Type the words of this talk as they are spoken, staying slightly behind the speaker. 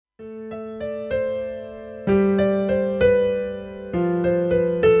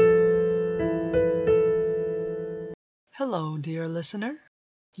listener.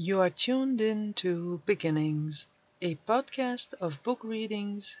 You are tuned in to Beginnings, a podcast of book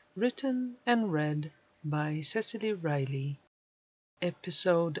readings written and read by Cecily Riley.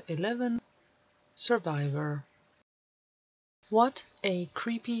 Episode 11, Survivor. What a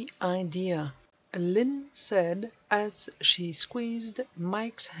creepy idea, Lynn said as she squeezed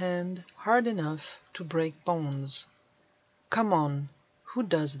Mike's hand hard enough to break bones. Come on, who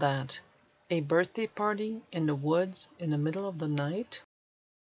does that? A birthday party in the woods in the middle of the night?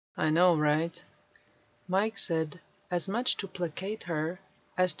 I know, right? Mike said, as much to placate her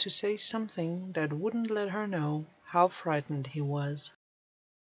as to say something that wouldn't let her know how frightened he was.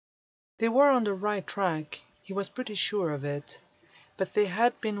 They were on the right track, he was pretty sure of it, but they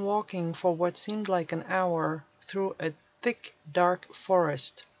had been walking for what seemed like an hour through a thick, dark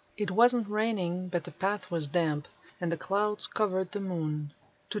forest. It wasn't raining, but the path was damp, and the clouds covered the moon.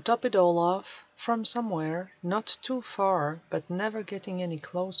 To top it all off, from somewhere, not too far but never getting any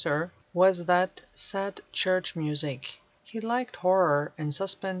closer, was that sad church music. He liked horror and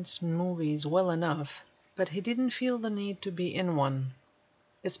suspense movies well enough, but he didn't feel the need to be in one.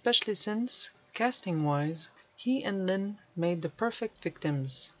 Especially since, casting-wise, he and Lynn made the perfect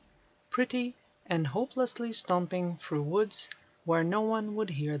victims. Pretty and hopelessly stomping through woods where no one would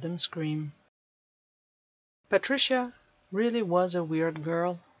hear them scream. Patricia really was a weird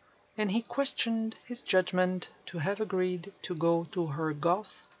girl, and he questioned his judgment to have agreed to go to her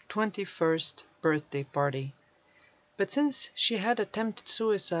goth 21st birthday party. But since she had attempted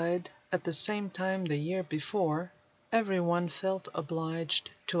suicide at the same time the year before, everyone felt obliged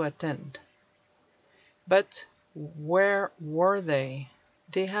to attend. But where were they?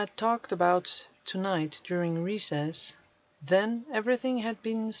 They had talked about tonight during recess. Then everything had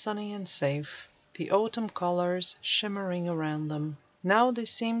been sunny and safe, the autumn colors shimmering around them. Now they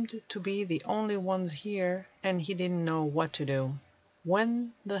seemed to be the only ones here, and he didn't know what to do.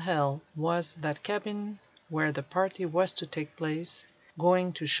 When the hell was that cabin where the party was to take place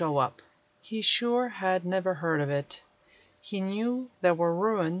going to show up? He sure had never heard of it. He knew there were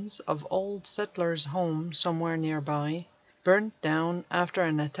ruins of old settlers' homes somewhere nearby, burnt down after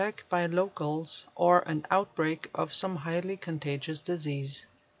an attack by locals or an outbreak of some highly contagious disease.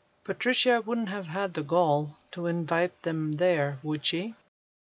 Patricia wouldn't have had the gall to invite them there, would she?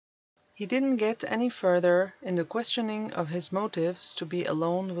 He didn't get any further in the questioning of his motives to be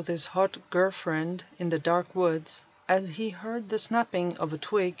alone with his hot girlfriend in the dark woods as he heard the snapping of a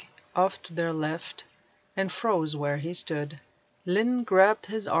twig off to their left and froze where he stood. Lynn grabbed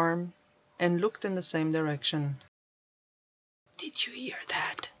his arm and looked in the same direction. "Did you hear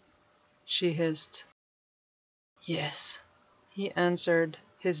that?" she hissed. "Yes," he answered,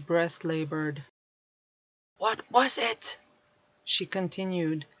 his breath labored. "What was it?" she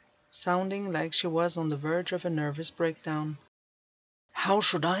continued, sounding like she was on the verge of a nervous breakdown. "How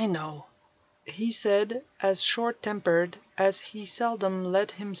should I know?" he said, as short-tempered as he seldom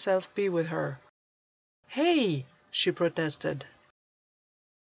let himself be with her. "Hey!" she protested.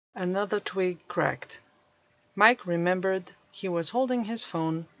 Another twig cracked. Mike remembered he was holding his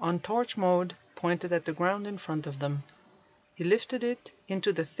phone on torch mode pointed at the ground in front of them. He lifted it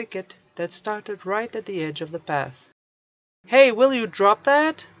into the thicket that started right at the edge of the path. "Hey, will you drop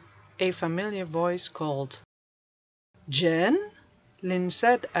that?" a familiar voice called. "Jen?" Lynn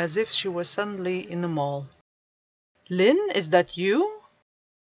said as if she was suddenly in the mall. "Lynn, is that you?"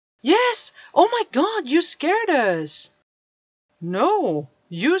 "Yes! Oh my God, you scared us!" "No,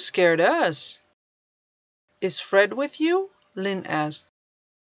 you scared us." "Is Fred with you?" Lynn asked.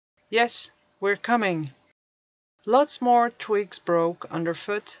 "Yes, we're coming." Lots more twigs broke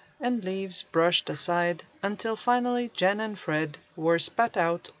underfoot and leaves brushed aside until finally Jen and Fred were spat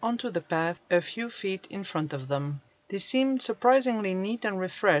out onto the path a few feet in front of them. They seemed surprisingly neat and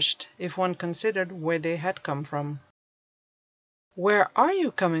refreshed if one considered where they had come from. "Where are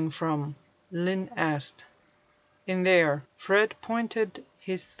you coming from?" Lynn asked. "In there." Fred pointed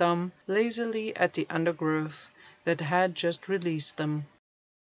his thumb lazily at the undergrowth that had just released them.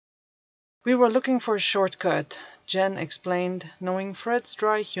 "We were looking for a shortcut," Jen explained, knowing Fred's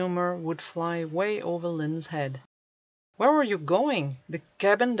dry humor would fly way over Lynn's head. "Where were you going? The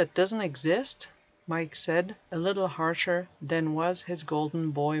cabin that doesn't exist?" Mike said, a little harsher than was his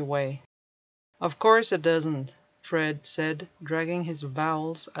golden boy way. "Of course it doesn't," Fred said, dragging his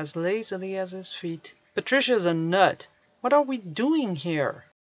vowels as lazily as his feet. "Patricia's a nut. What are we doing here?"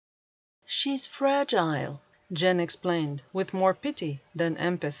 "She's fragile," Jen explained, with more pity than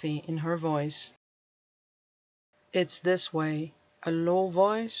empathy in her voice. "It's this way," a low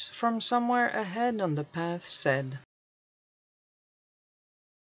voice from somewhere ahead on the path said.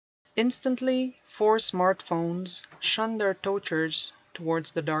 Instantly, 4 smartphones shone their torches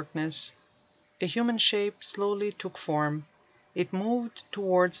towards the darkness. A human shape slowly took form. It moved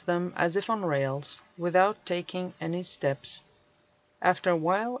towards them as if on rails, without taking any steps. After a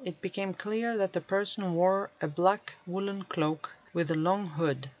while it became clear that the person wore a black woolen cloak with a long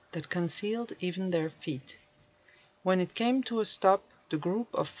hood that concealed even their feet. When it came to a stop, the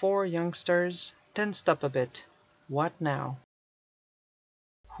group of 4 youngsters tensed up a bit. What now?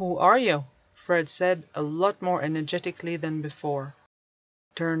 "Who are you?" Fred said, a lot more energetically than before.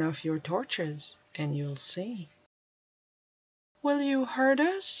 "Turn off your torches, and you'll see." "Will you hurt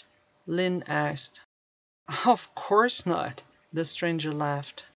us?" Lynn asked. "Of course not," the stranger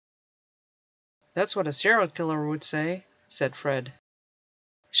laughed. "That's what a serial killer would say," said Fred.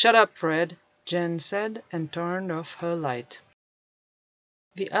 "Shut up, Fred," Jen said, and turned off her light.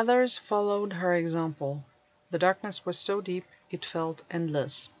 The others followed her example. The darkness was so deep it felt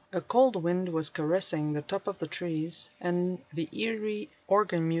endless. A cold wind was caressing the top of the trees, and the eerie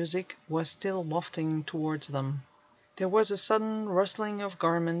organ music was still wafting towards them. There was a sudden rustling of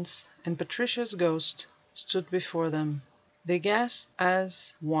garments, and Patricia's ghost stood before them. They gasped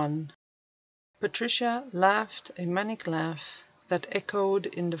as one. Patricia laughed a maniac laugh that echoed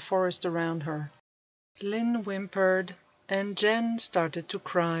in the forest around her. Lynn whimpered, and Jen started to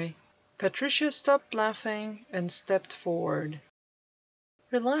cry. Patricia stopped laughing and stepped forward.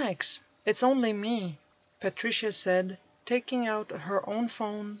 "Relax, it's only me," Patricia said, taking out her own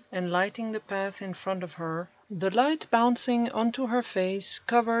phone and lighting the path in front of her, the light bouncing onto her face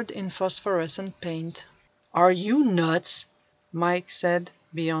covered in phosphorescent paint. "Are you nuts?" Mike said,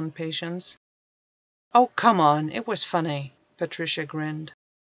 beyond patience. "Oh, come on, it was funny," Patricia grinned.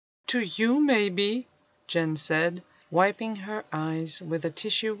 "To you, maybe," Jen said, wiping her eyes with a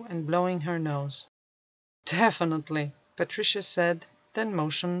tissue and blowing her nose. "Definitely," Patricia said, then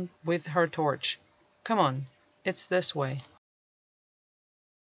motioned with her torch. "Come on, it's this way."